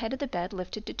with the head of the bed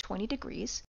lifted to 20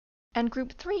 degrees, and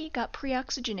Group 3 got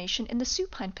pre-oxygenation in the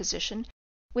supine position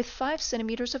with 5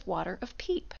 centimeters of water of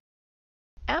PEEP.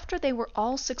 After they were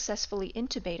all successfully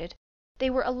intubated, they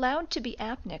were allowed to be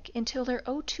apneic until their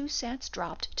O2 sats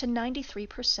dropped to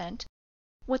 93%.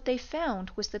 What they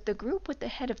found was that the group with the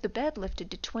head of the bed lifted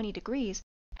to 20 degrees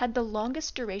had the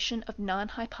longest duration of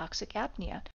non-hypoxic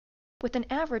apnea, with an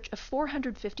average of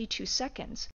 452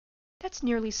 seconds. That's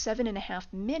nearly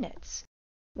 7.5 minutes.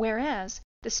 Whereas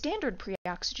the standard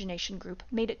pre-oxygenation group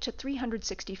made it to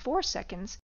 364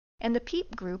 seconds, and the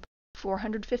PEEP group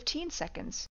 415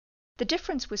 seconds. The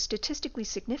difference was statistically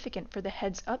significant for the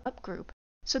heads-up group,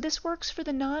 so this works for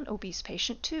the non-obese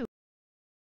patient too.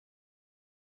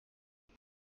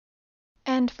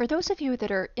 And for those of you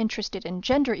that are interested in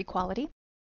gender equality,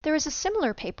 there is a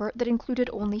similar paper that included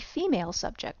only female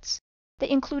subjects. They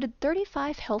included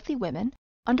 35 healthy women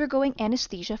undergoing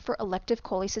anesthesia for elective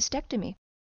cholecystectomy,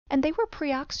 and they were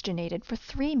pre-oxygenated for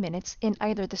 3 minutes in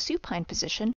either the supine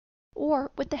position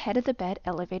or with the head of the bed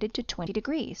elevated to 20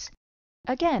 degrees.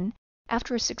 Again,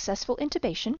 after a successful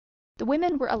intubation, the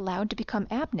women were allowed to become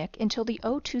apneic until the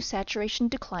O2 saturation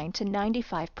declined to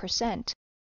 95%,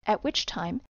 at which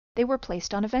time they were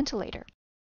placed on a ventilator.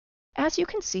 As you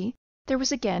can see, There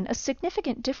was again a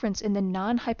significant difference in the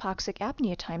non-hypoxic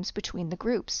apnea times between the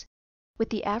groups, with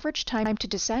the average time to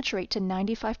desaturate to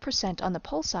 95% on the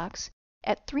pulse ox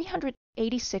at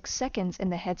 386 seconds in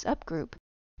the heads-up group,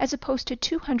 as opposed to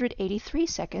 283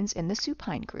 seconds in the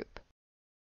supine group.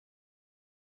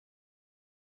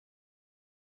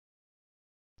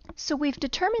 So we've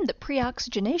determined that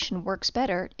pre-oxygenation works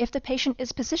better if the patient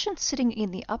is positioned sitting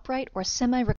in the upright or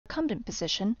semi-recumbent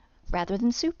position rather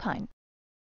than supine.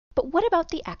 But what about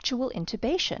the actual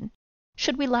intubation?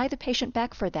 Should we lie the patient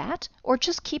back for that, or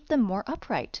just keep them more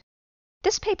upright?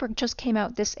 This paper just came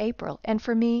out this April, and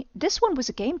for me, this one was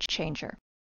a game changer.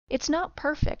 It's not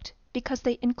perfect because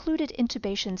they included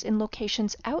intubations in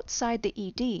locations outside the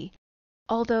ED,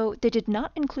 although they did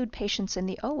not include patients in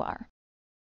the OR.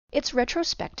 It's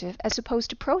retrospective as opposed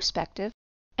to prospective,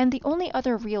 and the only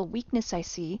other real weakness I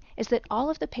see is that all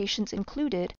of the patients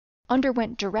included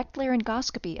underwent direct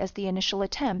laryngoscopy as the initial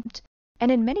attempt, and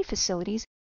in many facilities,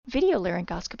 video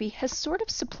laryngoscopy has sort of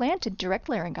supplanted direct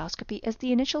laryngoscopy as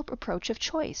the initial approach of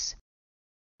choice.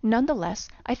 Nonetheless,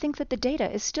 I think that the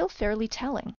data is still fairly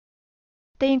telling.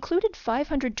 They included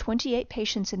 528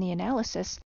 patients in the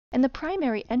analysis, and the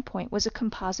primary endpoint was a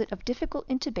composite of difficult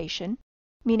intubation,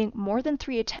 meaning more than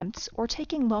 3 attempts or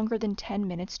taking longer than 10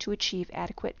 minutes to achieve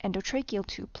adequate endotracheal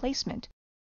tube placement,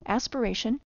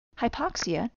 aspiration,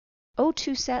 hypoxia,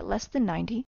 O2 sat less than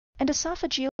 90, and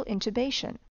esophageal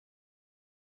intubation.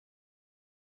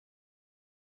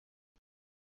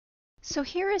 So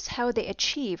here is how they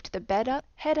achieved the bed-up,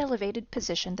 head-elevated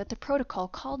position that the protocol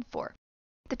called for.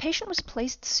 The patient was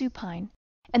placed supine,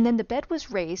 and then the bed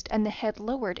was raised and the head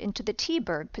lowered into the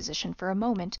T-bird position for a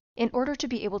moment in order to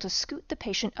be able to scoot the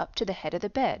patient up to the head of the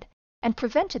bed, and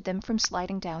prevented them from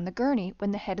sliding down the gurney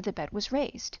when the head of the bed was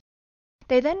raised.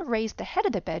 They then raised the head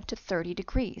of the bed to 30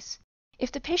 degrees.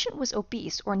 If the patient was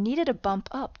obese or needed a bump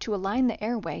up to align the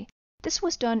airway, this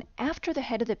was done after the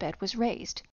head of the bed was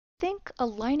raised. Think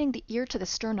aligning the ear to the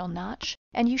sternal notch,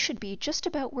 and you should be just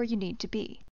about where you need to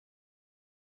be.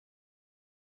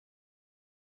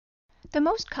 The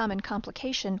most common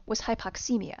complication was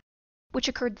hypoxemia, which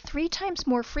occurred 3 times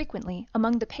more frequently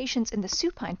among the patients in the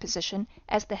supine position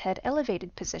as the head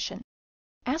elevated position.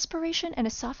 Aspiration and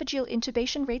esophageal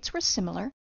intubation rates were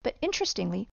similar, but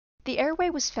interestingly, the airway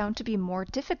was found to be more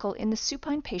difficult in the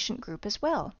supine patient group as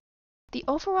well. The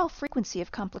overall frequency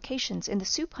of complications in the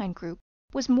supine group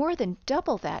was more than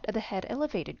double that of the head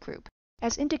elevated group,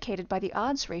 as indicated by the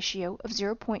odds ratio of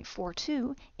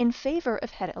 0.42 in favor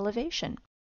of head elevation.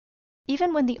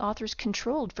 Even when the authors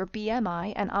controlled for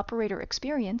BMI and operator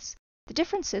experience, the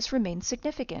differences remained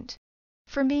significant.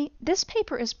 For me, this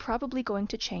paper is probably going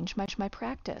to change my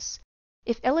practice.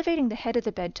 If elevating the head of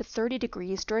the bed to 30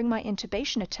 degrees during my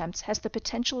intubation attempts has the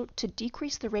potential to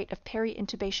decrease the rate of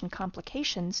peri-intubation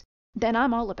complications, then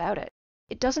I'm all about it.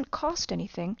 It doesn't cost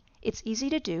anything, it's easy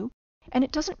to do, and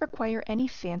it doesn't require any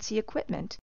fancy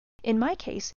equipment. In my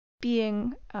case,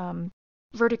 being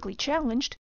vertically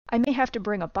challenged, I may have to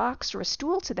bring a box or a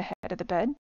stool to the head of the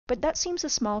bed, but that seems a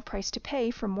small price to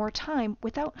pay for more time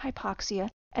without hypoxia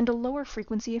and a lower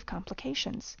frequency of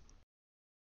complications.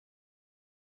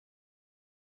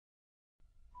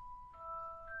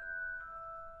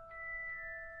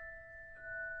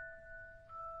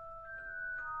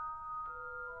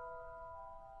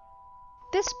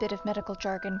 This bit of medical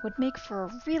jargon would make for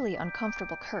a really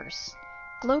uncomfortable curse.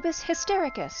 Globus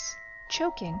hystericus,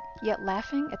 choking yet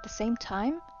laughing at the same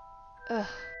time? Ugh.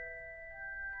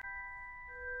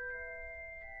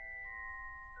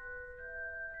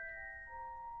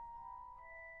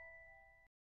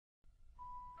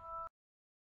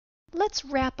 Let's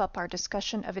wrap up our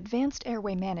discussion of advanced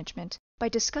airway management by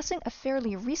discussing a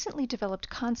fairly recently developed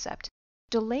concept,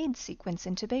 delayed sequence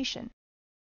intubation.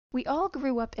 We all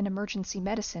grew up in emergency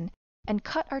medicine and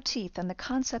cut our teeth on the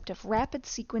concept of rapid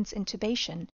sequence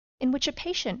intubation, in which a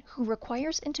patient who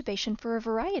requires intubation for a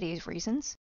variety of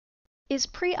reasons is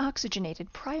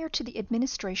pre-oxygenated prior to the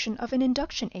administration of an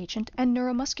induction agent and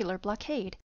neuromuscular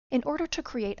blockade in order to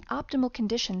create optimal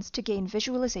conditions to gain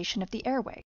visualization of the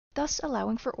airway, thus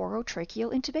allowing for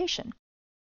orotracheal intubation.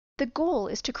 The goal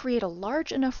is to create a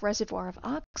large enough reservoir of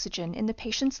oxygen in the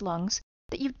patient's lungs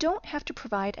that you don't have to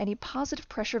provide any positive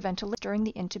pressure ventilation during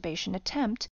the intubation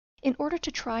attempt in order to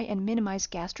try and minimize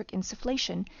gastric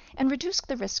insufflation and reduce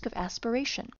the risk of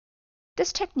aspiration.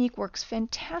 This technique works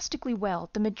fantastically well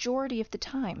the majority of the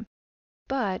time,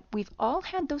 but we've all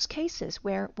had those cases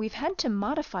where we've had to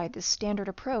modify this standard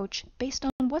approach based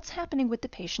on what's happening with the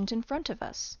patient in front of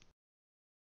us.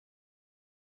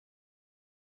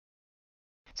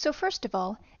 So first of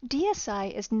all,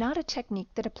 DSI is not a technique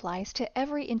that applies to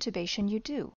every intubation you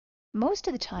do. Most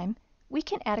of the time, we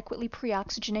can adequately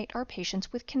pre-oxygenate our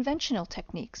patients with conventional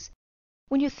techniques.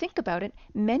 When you think about it,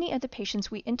 many of the patients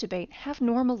we intubate have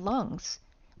normal lungs.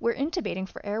 We're intubating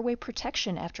for airway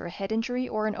protection after a head injury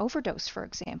or an overdose, for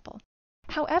example.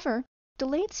 However,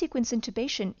 delayed sequence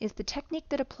intubation is the technique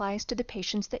that applies to the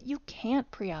patients that you can't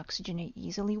pre-oxygenate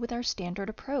easily with our standard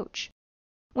approach.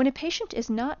 When a patient is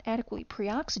not adequately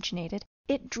pre-oxygenated,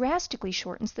 it drastically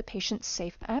shortens the patient's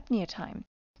safe apnea time,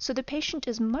 so the patient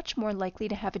is much more likely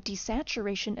to have a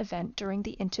desaturation event during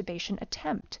the intubation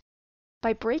attempt.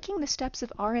 By breaking the steps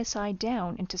of RSI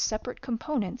down into separate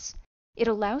components, it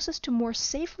allows us to more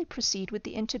safely proceed with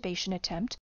the intubation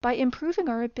attempt by improving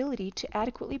our ability to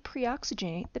adequately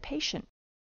pre-oxygenate the patient.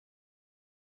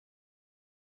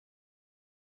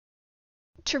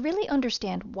 To really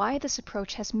understand why this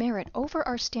approach has merit over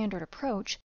our standard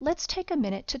approach, let's take a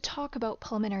minute to talk about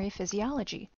pulmonary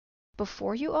physiology.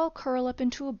 Before you all curl up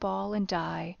into a ball and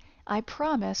die, I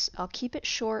promise I'll keep it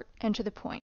short and to the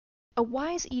point. A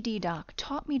wise ED doc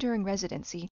taught me during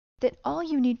residency that all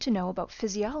you need to know about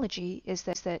physiology is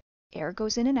that air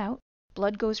goes in and out,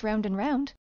 blood goes round and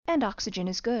round, and oxygen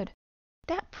is good.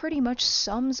 That pretty much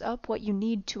sums up what you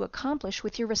need to accomplish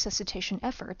with your resuscitation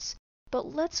efforts,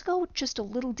 but let's go just a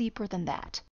little deeper than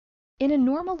that. In a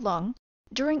normal lung,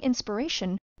 during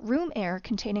inspiration, room air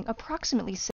containing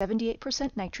approximately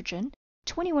 78% nitrogen,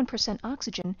 21%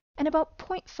 oxygen, and about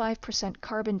 0.5%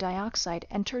 carbon dioxide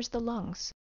enters the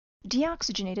lungs.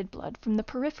 Deoxygenated blood from the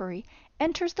periphery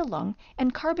enters the lung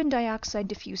and carbon dioxide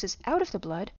diffuses out of the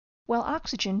blood, while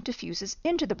oxygen diffuses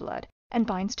into the blood and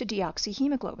binds to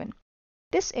deoxyhemoglobin.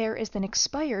 This air is then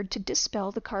expired to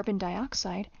dispel the carbon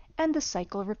dioxide, and the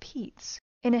cycle repeats.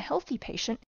 In a healthy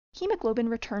patient, hemoglobin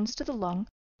returns to the lung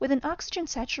with an oxygen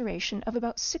saturation of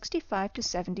about 65 to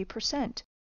 70%.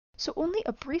 So only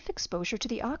a brief exposure to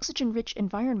the oxygen-rich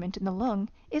environment in the lung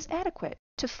is adequate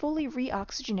to fully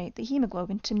reoxygenate the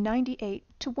hemoglobin to 98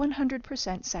 to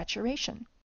 100% saturation.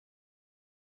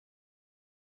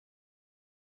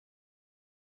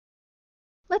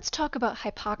 Let's talk about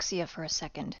hypoxia for a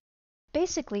second.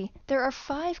 Basically, there are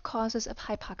 5 causes of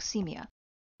hypoxemia: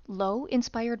 low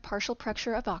inspired partial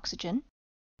pressure of oxygen,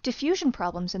 diffusion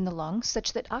problems in the lung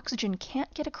such that oxygen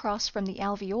can't get across from the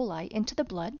alveoli into the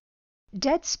blood,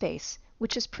 dead space,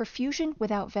 which is perfusion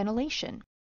without ventilation,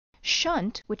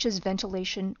 shunt, which is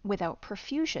ventilation without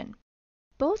perfusion.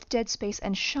 Both dead space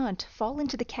and shunt fall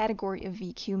into the category of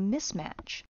VQ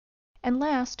mismatch. And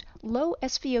last, low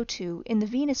SvO2 in the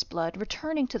venous blood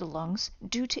returning to the lungs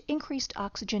due to increased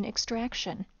oxygen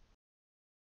extraction.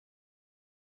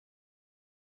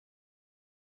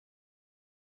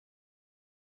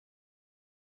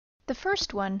 The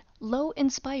first one, low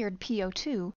inspired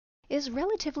PO2, is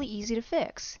relatively easy to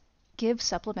fix. Give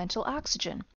supplemental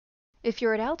oxygen. If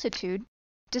you're at altitude,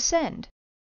 descend.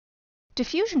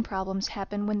 Diffusion problems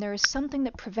happen when there is something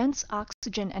that prevents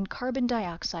oxygen and carbon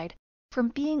dioxide from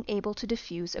being able to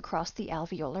diffuse across the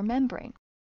alveolar membrane.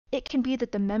 It can be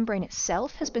that the membrane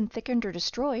itself has been thickened or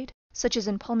destroyed, such as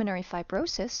in pulmonary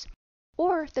fibrosis,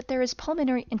 or that there is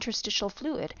pulmonary interstitial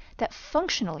fluid that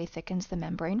functionally thickens the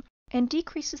membrane and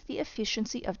decreases the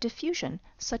efficiency of diffusion,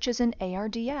 such as in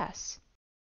ARDS.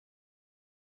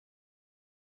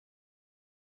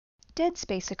 Dead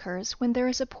space occurs when there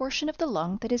is a portion of the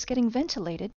lung that is getting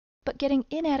ventilated but getting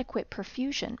inadequate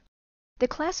perfusion. The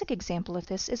classic example of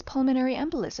this is pulmonary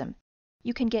embolism.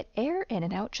 You can get air in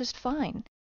and out just fine,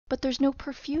 but there's no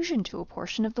perfusion to a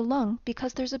portion of the lung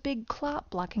because there's a big clot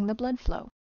blocking the blood flow.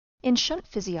 In shunt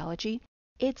physiology,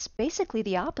 it's basically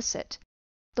the opposite.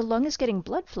 The lung is getting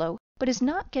blood flow but is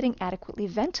not getting adequately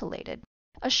ventilated.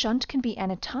 A shunt can be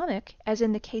anatomic, as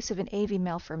in the case of an AV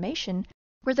malformation,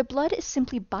 where the blood is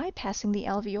simply bypassing the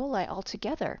alveoli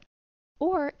altogether.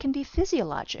 Or it can be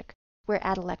physiologic, where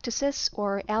atelectasis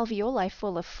or alveoli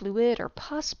full of fluid or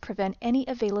pus prevent any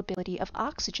availability of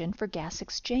oxygen for gas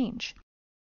exchange.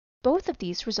 Both of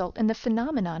these result in the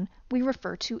phenomenon we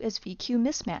refer to as VQ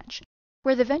mismatch,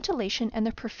 where the ventilation and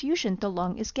the perfusion the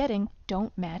lung is getting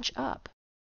don't match up.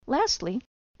 Lastly,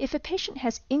 if a patient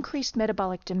has increased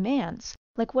metabolic demands,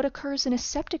 like what occurs in a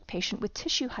septic patient with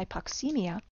tissue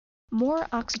hypoxemia, more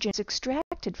oxygen is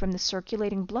extracted from the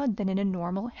circulating blood than in a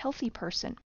normal, healthy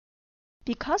person.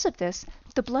 Because of this,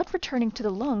 the blood returning to the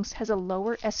lungs has a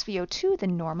lower SvO2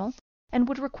 than normal and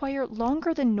would require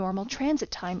longer than normal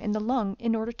transit time in the lung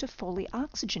in order to fully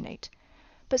oxygenate.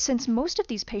 But since most of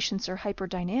these patients are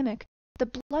hyperdynamic,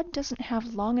 the blood doesn't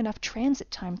have long enough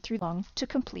transit time through the lung to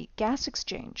complete gas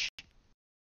exchange.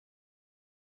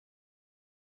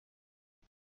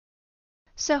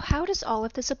 So how does all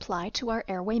of this apply to our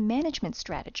airway management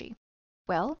strategy?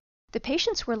 Well, The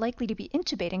patients who are likely to be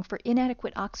intubating for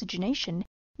inadequate oxygenation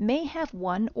may have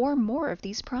one or more of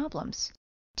these problems.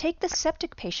 Take the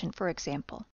septic patient, for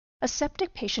example. A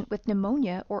septic patient with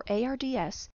pneumonia or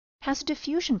ARDS has a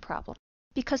diffusion problem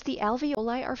because the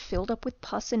alveoli are filled up with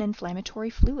pus and inflammatory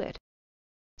fluid.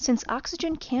 Since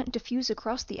oxygen can't diffuse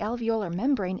across the alveolar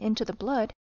membrane into the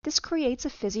blood, this creates a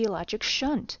physiologic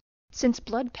shunt, since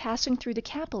blood passing through the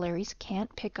capillaries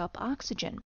can't pick up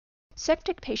oxygen.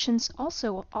 Septic patients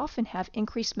also often have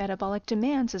increased metabolic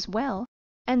demands as well,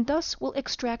 and thus will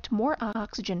extract more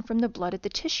oxygen from the blood at the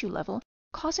tissue level,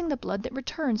 causing the blood that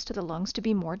returns to the lungs to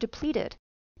be more depleted.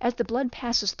 As the blood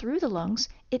passes through the lungs,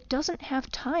 it doesn't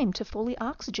have time to fully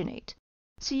oxygenate.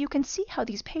 So you can see how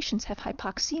these patients have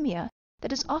hypoxemia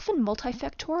that is often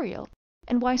multifactorial,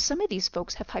 and why some of these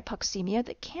folks have hypoxemia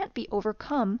that can't be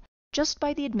overcome just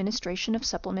by the administration of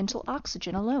supplemental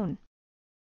oxygen alone.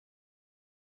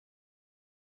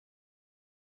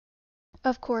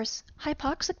 Of course,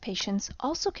 hypoxic patients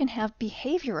also can have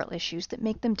behavioral issues that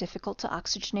make them difficult to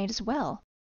oxygenate as well.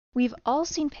 We've all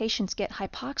seen patients get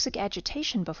hypoxic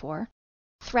agitation before,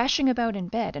 thrashing about in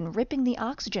bed and ripping the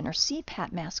oxygen or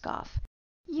CPAP mask off,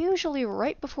 usually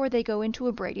right before they go into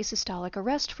a brachysystolic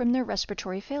arrest from their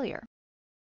respiratory failure.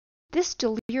 This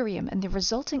delirium and the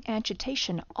resulting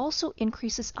agitation also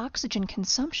increases oxygen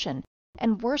consumption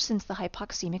and worsens the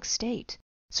hypoxemic state.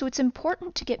 So it's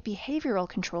important to get behavioral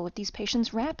control of these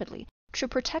patients rapidly to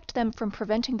protect them from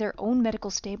preventing their own medical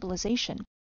stabilization.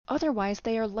 Otherwise,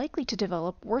 they are likely to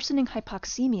develop worsening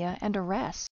hypoxemia and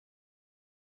arrest.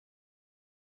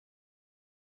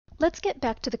 Let's get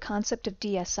back to the concept of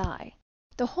DSI.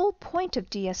 The whole point of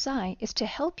DSI is to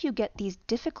help you get these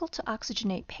difficult to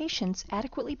oxygenate patients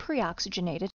adequately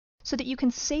pre-oxygenated so that you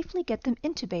can safely get them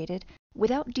intubated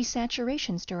without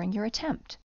desaturations during your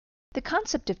attempt. The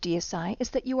concept of DSI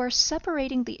is that you are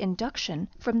separating the induction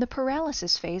from the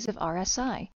paralysis phase of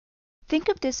RSI. Think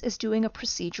of this as doing a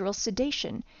procedural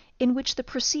sedation, in which the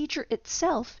procedure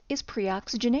itself is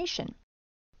pre-oxygenation.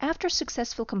 After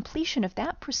successful completion of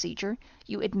that procedure,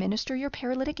 you administer your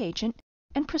paralytic agent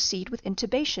and proceed with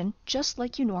intubation just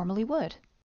like you normally would.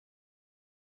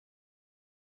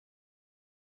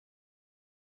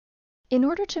 In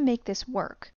order to make this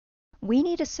work, we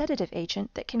need a sedative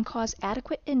agent that can cause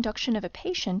adequate induction of a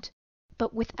patient,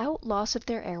 but without loss of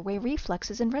their airway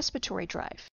reflexes and respiratory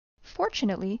drive.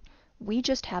 Fortunately, we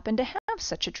just happen to have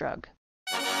such a drug.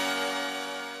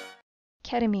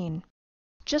 Ketamine.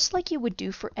 Just like you would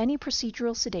do for any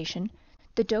procedural sedation,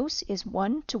 the dose is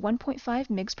 1 to 1.5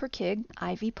 mg per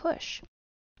kg IV push.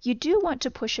 You do want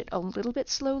to push it a little bit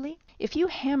slowly. If you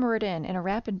hammer it in a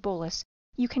rapid bolus,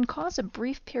 you can cause a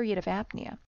brief period of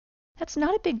apnea. That's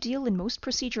not a big deal in most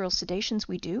procedural sedations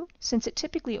we do, since it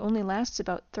typically only lasts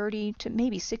about 30 to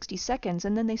maybe 60 seconds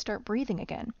and then they start breathing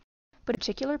again. But a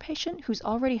particular patient who's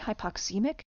already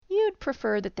hypoxemic, you'd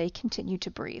prefer that they continue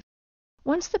to breathe.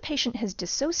 Once the patient has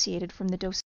dissociated from the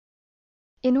dose,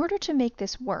 in order to make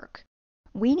this work,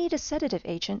 we need a sedative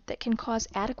agent that can cause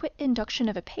adequate induction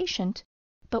of a patient,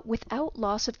 but without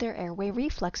loss of their airway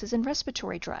reflexes and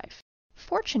respiratory drive.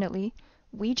 Fortunately,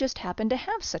 we just happen to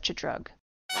have such a drug.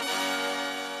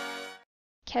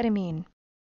 Ketamine.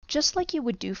 Just like you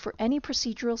would do for any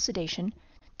procedural sedation,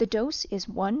 the dose is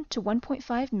 1 to 1.5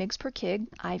 mg per kg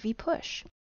IV push.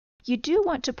 You do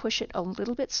want to push it a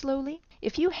little bit slowly.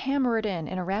 If you hammer it in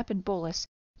a rapid bolus,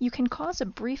 you can cause a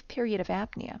brief period of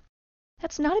apnea.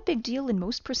 That's not a big deal in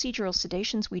most procedural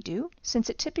sedations we do, since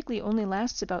it typically only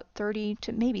lasts about 30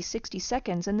 to maybe 60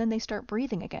 seconds and then they start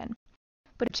breathing again.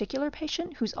 But a particular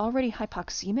patient who's already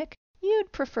hypoxemic,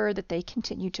 you'd prefer that they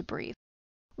continue to breathe.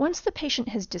 Once the patient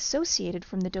has dissociated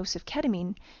from the dose of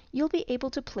ketamine, you'll be able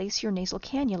to place your nasal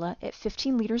cannula at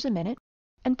 15 liters a minute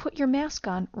and put your mask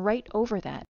on right over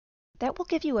that. That will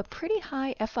give you a pretty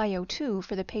high FiO2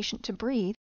 for the patient to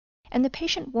breathe, and the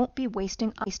patient won't be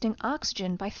wasting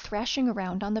oxygen by thrashing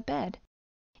around on the bed.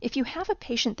 If you have a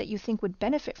patient that you think would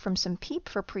benefit from some PEEP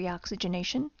for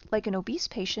pre-oxygenation, like an obese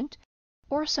patient,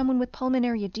 or someone with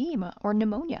pulmonary edema or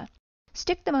pneumonia,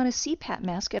 stick them on a CPAP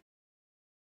mask.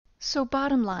 So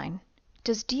bottom line,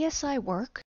 does DSI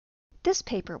work? This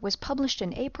paper was published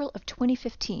in April of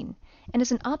 2015 and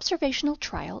is an observational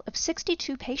trial of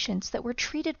 62 patients that were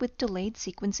treated with delayed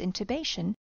sequence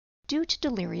intubation due to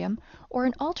delirium or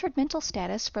an altered mental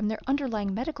status from their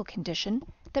underlying medical condition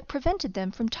that prevented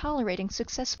them from tolerating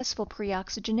successful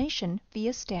pre-oxygenation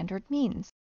via standard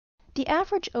means. The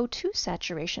average O2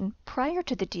 saturation prior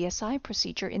to the DSI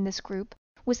procedure in this group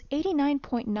was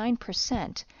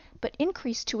 89.9%, but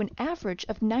increased to an average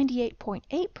of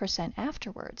 98.8%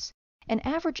 afterwards, an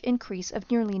average increase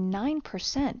of nearly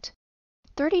 9%.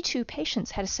 32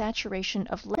 patients had a saturation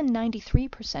of less than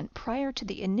 93% prior to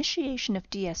the initiation of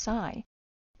DSI,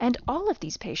 and all of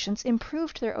these patients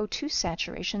improved their O2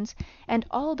 saturations, and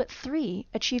all but 3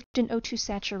 achieved an O2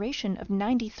 saturation of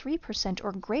 93%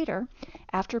 or greater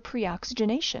after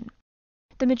pre-oxygenation.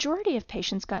 The majority of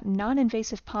patients got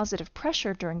non-invasive positive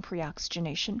pressure during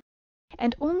pre-oxygenation,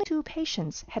 and only 2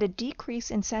 patients had a decrease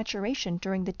in saturation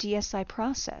during the DSI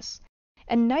process,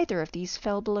 and neither of these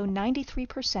fell below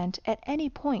 93% at any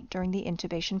point during the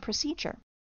intubation procedure.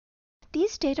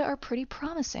 These data are pretty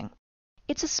promising.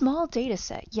 It's a small data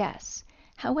set, yes.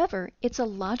 However, it's a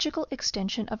logical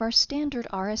extension of our standard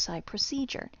RSI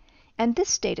procedure, and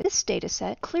this data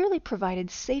set clearly provided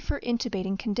safer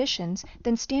intubating conditions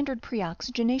than standard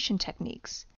pre-oxygenation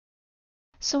techniques.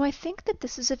 So I think that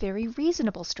this is a very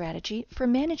reasonable strategy for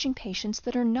managing patients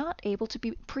that are not able to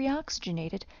be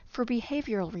pre-oxygenated for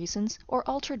behavioral reasons or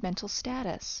altered mental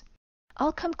status.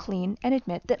 I'll come clean and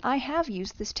admit that I have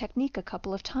used this technique a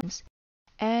couple of times,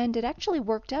 and it actually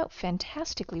worked out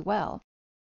fantastically well.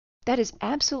 That is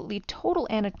absolutely total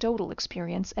anecdotal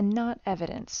experience and not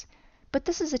evidence, but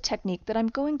this is a technique that I'm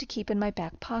going to keep in my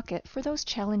back pocket for those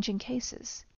challenging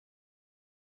cases.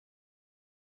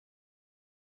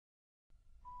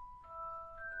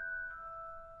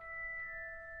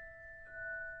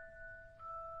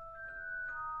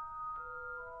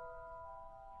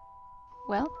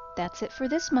 Well, that's it for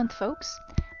this month, folks.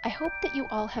 I hope that you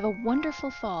all have a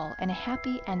wonderful fall and a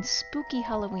happy and spooky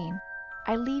Halloween.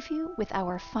 I leave you with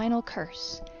our final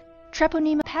curse,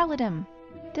 Treponema pallidum.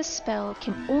 This spell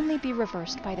can only be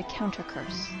reversed by the counter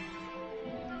curse.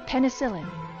 Penicillin.